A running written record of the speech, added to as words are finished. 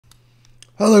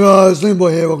Hello guys,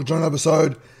 Boy here, welcome to another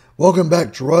episode. Welcome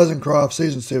back to Risingcraft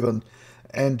Season 7.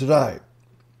 And today,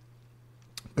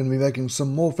 I'm going to be making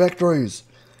some more factories.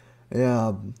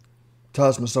 Yeah,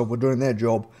 tasked myself with doing that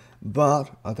job, but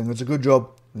I think it's a good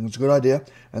job. I think it's a good idea.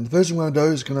 And the first thing I'm going to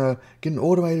do is going to get an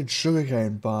automated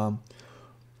sugarcane farm.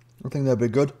 I think that'd be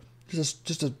good.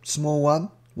 Just a small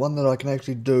one that I can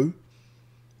actually do.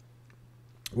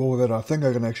 Well, that I think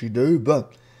I can actually do,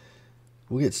 but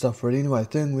we'll get stuff ready anyway. The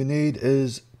thing we need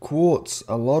is quartz,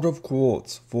 a lot of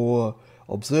quartz for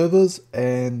observers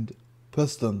and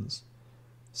pistons.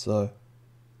 So,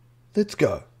 let's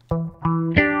go.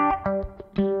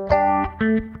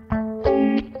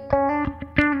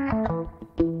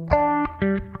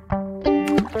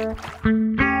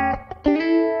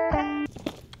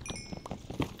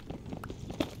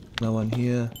 No one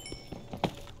here.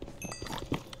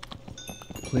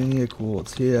 Plenty of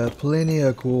quartz here, plenty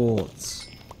of quartz.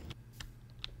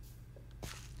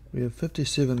 We have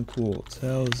 57 quartz.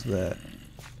 How's that?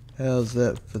 How's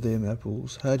that for them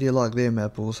apples? How do you like them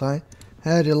apples, hey?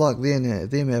 How do you like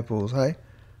them apples, hey?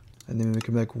 And then we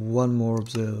can make one more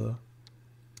observer.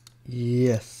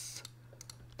 Yes.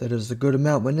 That is the good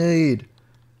amount we need.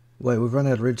 Wait, we've run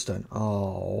out of redstone.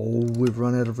 Oh, we've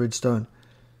run out of redstone.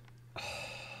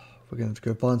 We're going to have to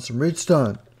go find some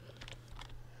redstone.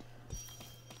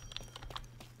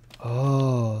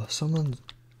 Oh, someone's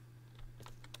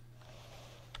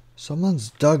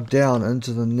dug down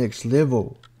into the next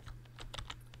level.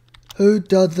 Who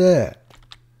did that?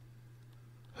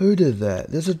 Who did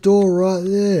that? There's a door right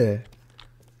there.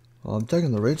 Oh, I'm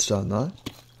taking the redstone though.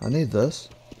 I need this.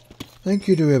 Thank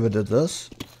you to whoever did this.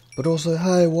 But also,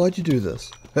 hey, why'd you do this?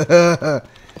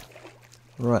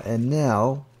 Right, and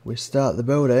now we start the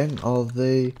building of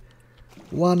the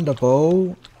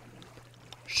wonderful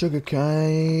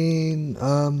sugarcane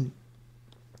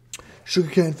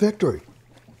factory.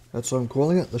 That's what I'm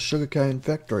calling it, the sugarcane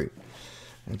factory.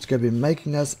 And it's going to be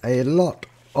making us a lot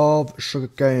of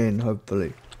sugarcane,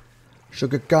 hopefully.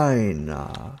 Sugarcane.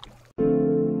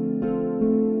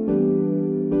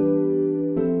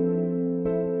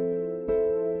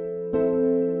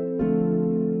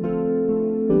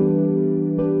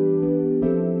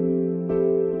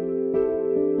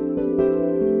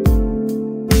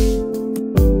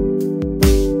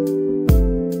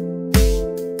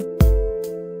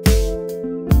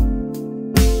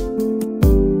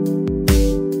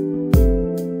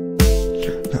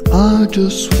 I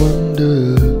just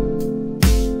wonder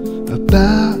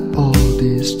about all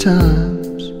these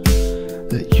times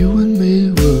that you and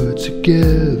me were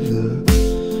together.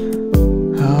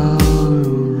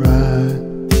 Alright,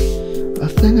 I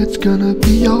think it's gonna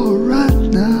be alright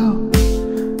now,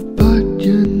 but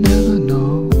you never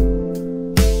know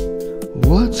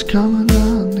what's coming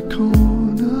around the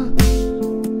corner.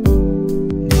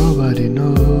 Nobody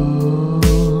knows.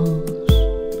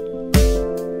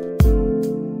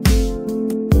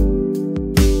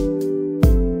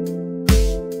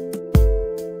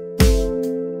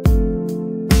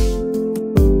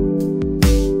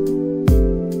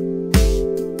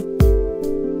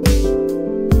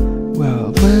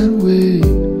 When we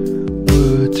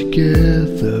were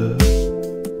together,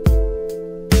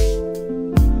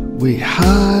 we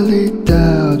highly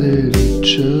doubted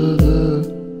each other.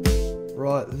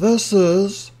 Right, this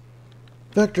is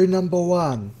factory number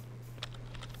 1.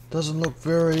 Doesn't look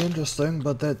very interesting,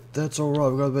 but that's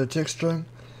alright. We've got a bit of texturing,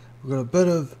 we've got a bit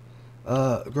of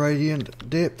gradient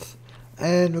depth,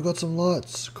 and we've got some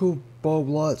lights, cool bulb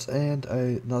lights, and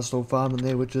a nice little farm in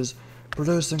there which is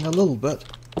producing a little bit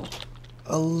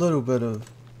of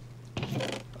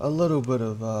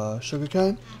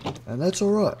sugarcane, and that's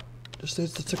alright. Just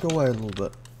needs to tick away a little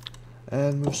bit.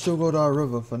 And we've still got our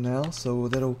river for now, so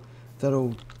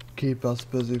that'll keep us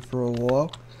busy for a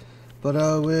while. But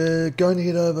we're going to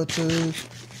head over to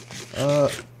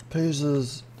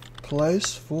Peter's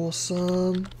place for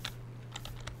some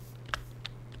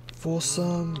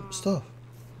stuff.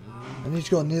 And he's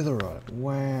got netherite.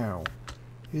 Wow.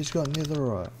 He's got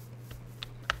netherite.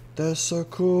 That's so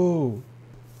cool.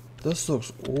 This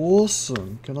looks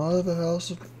awesome. Can I have a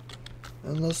house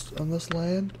in this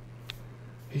land?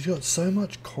 He's got so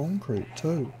much concrete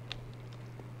too.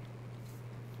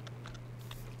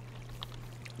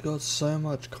 He's got so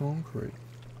much concrete.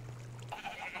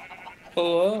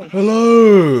 Hello.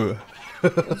 Hello.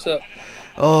 What's up?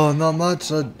 Oh, not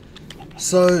much.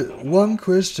 So one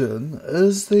question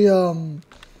is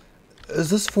is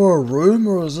this for a room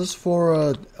or is this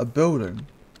for a building?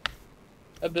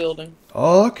 A building.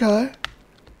 Oh, okay.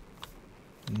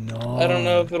 No. I don't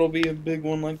know if it'll be a big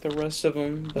one like the rest of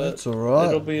them, but that's alright.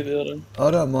 it'll be a building.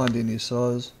 I don't mind any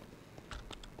size.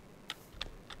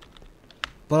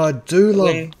 But I do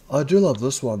love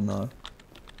this one though.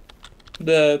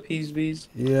 The Peas Bees.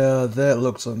 Yeah, that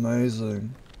looks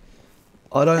amazing.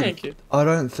 I don't, Thank you. I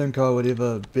don't think I would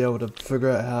ever be able to figure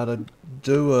out how to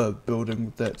do a building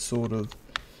with that sort of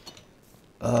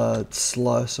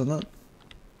slice in it.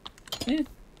 Yeah.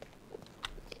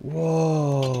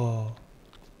 Whoa,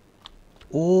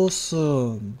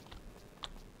 awesome!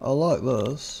 I like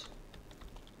this.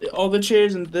 All the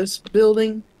chairs in this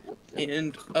building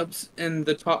and up in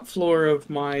the top floor of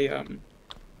my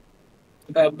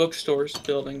bookstores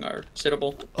building are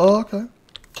sittable. Oh, okay.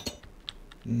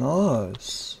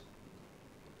 Nice.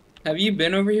 Have you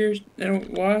been over here in a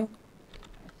while?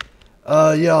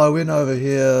 Yeah, I went over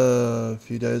here a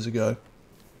few days ago.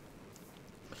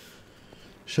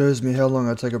 Shows me how long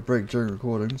I take a break during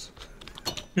recordings.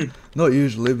 Hmm. Not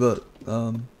usually, but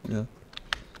yeah.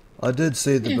 I did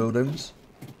see the Yeah. buildings.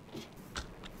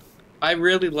 I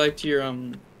really liked your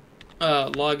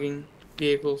logging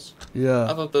vehicles. Yeah,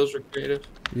 I thought those were creative.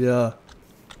 yeah.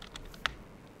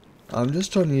 I'm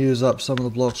just trying to use up some of the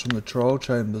blocks from the trial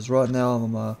chambers. Right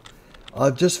now,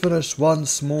 I've just finished one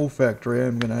small factory.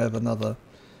 I'm gonna have another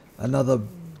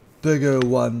bigger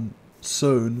one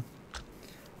soon.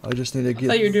 I just need to I get.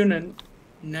 thought you were doing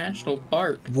a national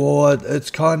park. Well, it's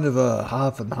kind of a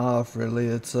half and half, really.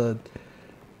 It's a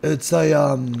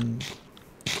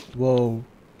well,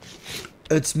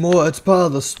 it's part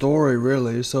of the story,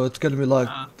 really. So it's gonna be like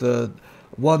Ah, the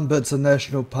one bit's a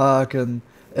national park, and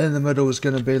in the middle is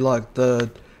gonna be like the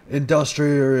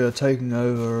industrial area taking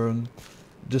over and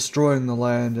destroying the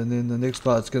land, and then the next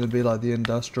part's gonna be like the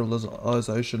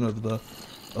industrialization of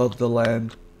the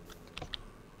land.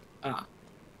 ah.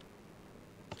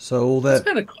 So all That's that,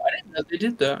 kind of cool. I didn't know they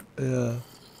did that. yeah,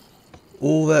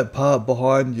 all that part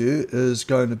behind you is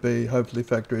going to be hopefully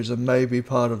factories and maybe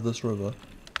part of this river.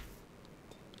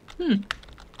 Hmm.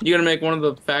 You gonna make one of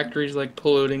the factories like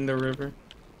polluting the river?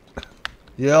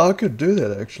 Yeah, I could do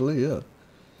that actually. Yeah.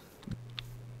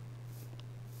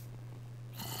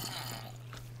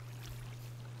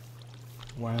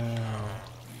 Wow.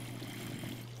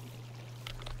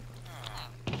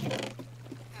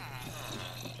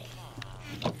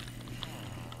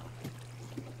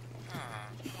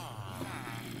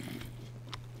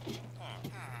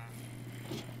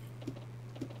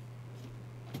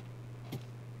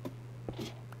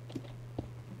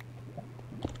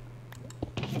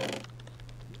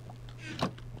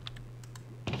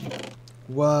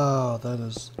 Wow, that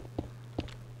is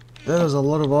a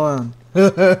lot of iron.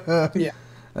 Yeah.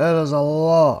 That is a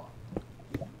lot.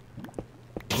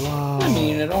 I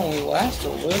mean, Wow. it only lasts a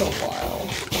little while.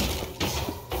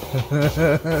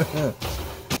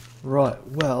 Right,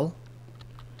 well,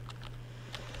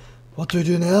 what do we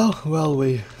do now? Well,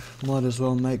 we might as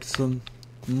well make some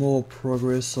more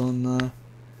progress on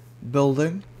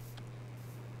building.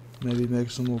 Maybe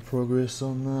make some more progress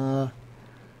on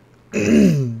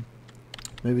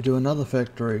maybe do another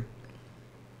factory.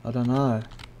 I don't know.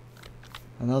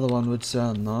 Another one would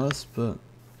sound nice, but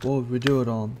what would we do it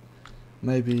on?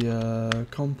 Maybe a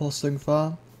composting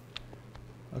farm?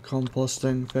 A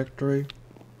composting factory?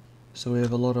 So we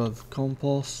have a lot of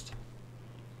compost.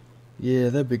 Yeah,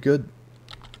 that'd be good.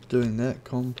 Doing that,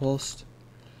 compost.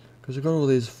 Because we've got all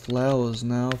these flowers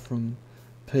now from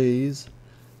peas.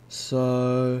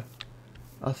 So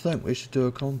I think we should do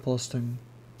a composting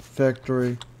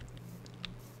factory.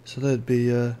 So that'd be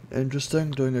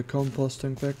interesting, doing a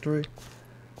composting factory.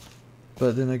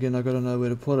 But then again, I gotta know where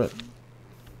to put it.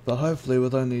 But hopefully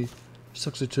with only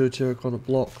 62 terracotta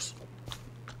blocks,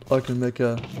 I can make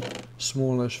a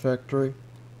smallish factory.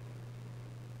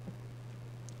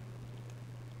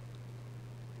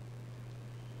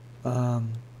 I've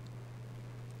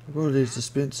got all these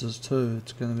dispensers too,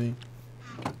 it's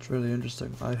really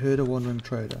interesting. I heard a wandering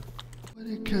trader.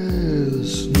 Nobody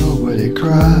cares, nobody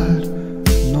cried,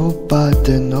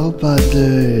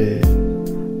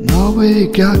 nobody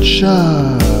got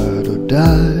shot or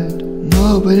died,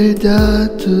 nobody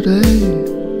died today.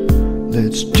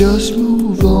 Let's just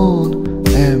move on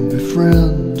and be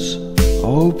friends,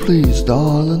 oh please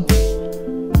darling.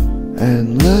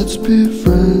 And let's be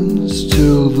friends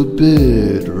till the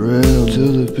bitter end,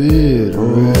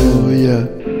 oh yeah.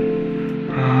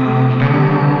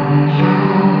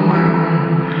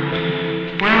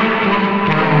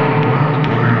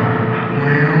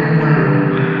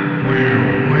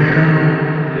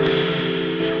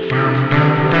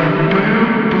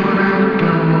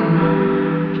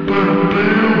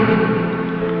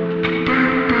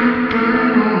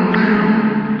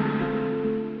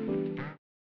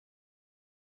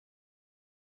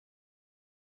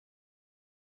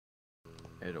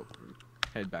 head over,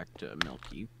 head back to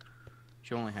Milky.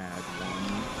 She only had one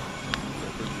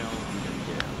sulfur shell. I'm gonna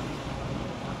get.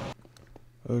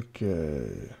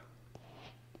 Okay.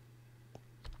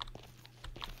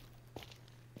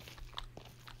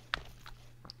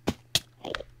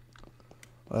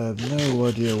 I have no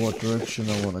idea what direction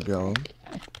I want to go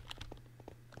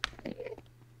in.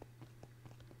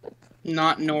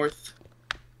 Not north.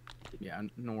 Yeah,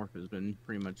 north has been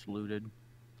pretty much looted.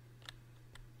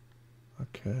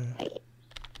 Okay.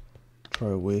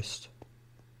 Try west.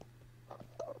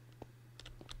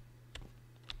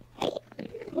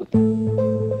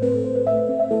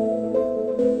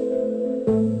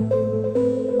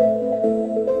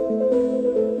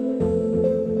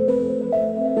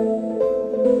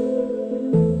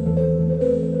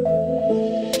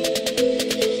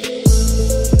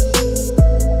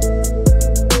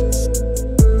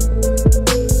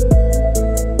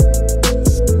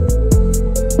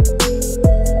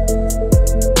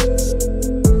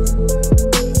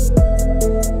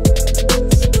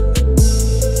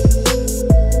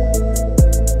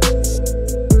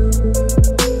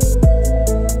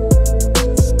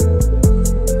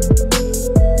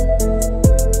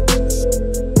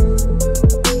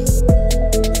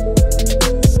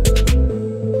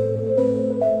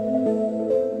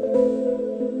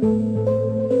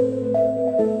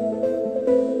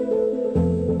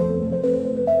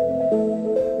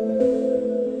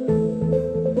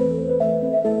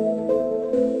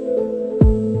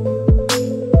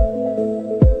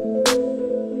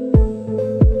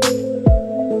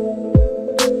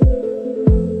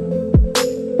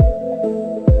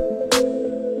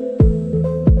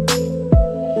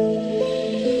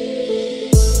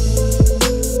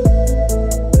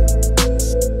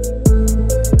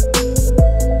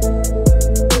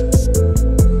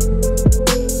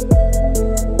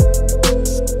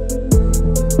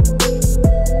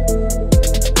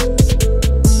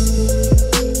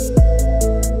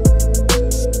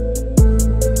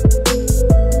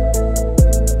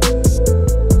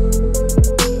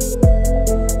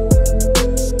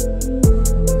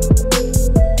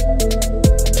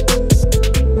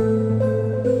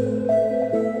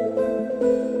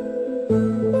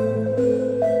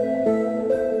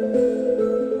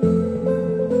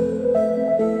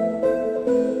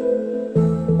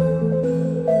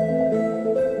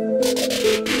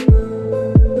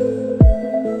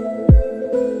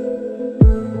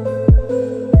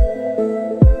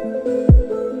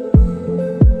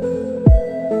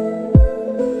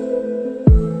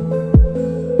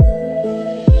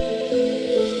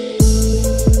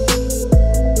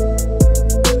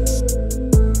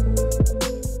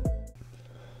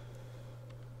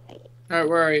 Alright,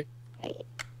 where are you?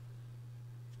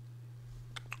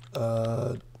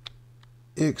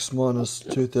 X minus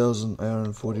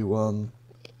 2,841.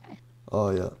 Oh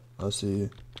yeah, I see you.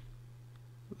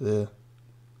 There.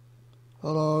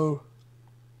 Hello.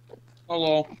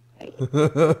 Hello.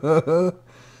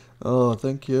 Oh,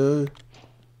 thank you.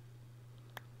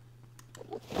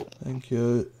 Thank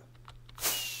you.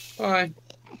 Bye.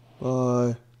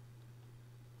 Bye.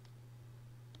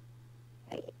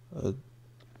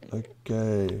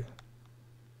 Okay.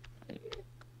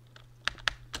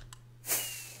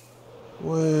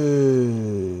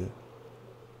 Way.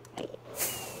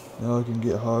 Now I can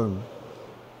get home.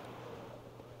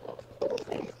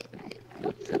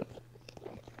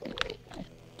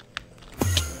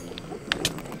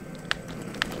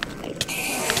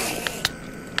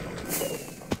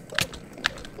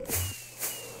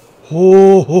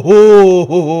 Ho ho ho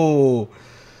ho ho!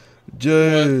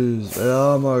 Jeez,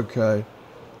 yeah, I'm okay.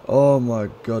 Oh my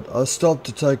god, I stopped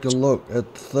to take a look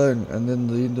at the thing and then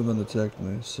the Enderman attacked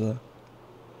me, so...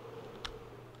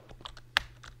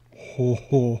 Ho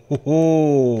ho ho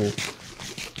ho!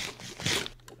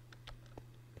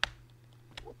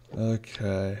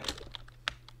 Okay.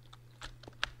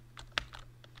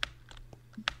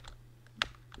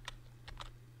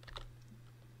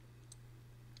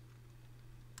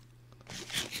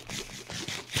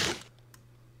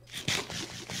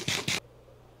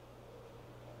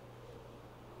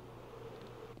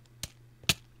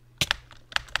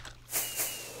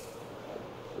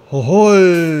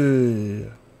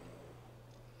 Ahoy!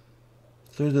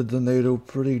 Threaded the needle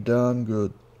pretty darn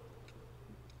good.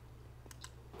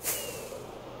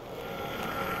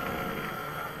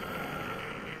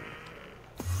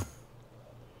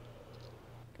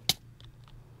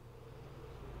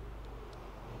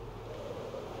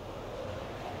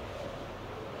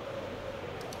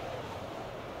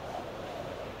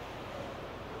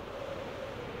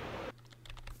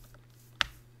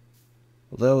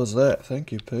 Well, that was that.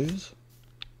 Thank you, Peas.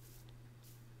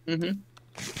 Mm-hmm.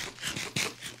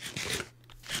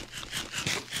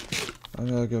 I'm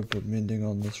gonna go put mending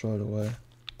on this right away.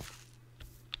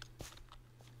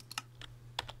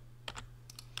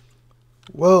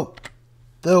 Well,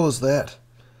 that was that.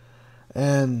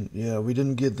 And yeah, we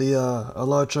didn't get the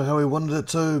elytra how we wanted it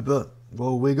to, but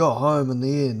well, we got home in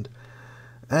the end.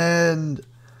 And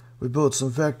we built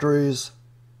some factories.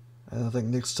 And I think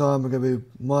next time we're going to be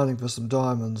mining for some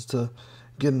diamonds to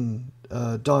get an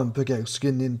diamond pickaxe,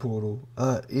 get an end portal,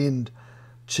 end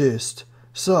chest.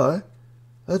 So,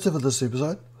 that's it for this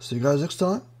episode. See you guys next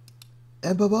time,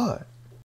 and bye bye.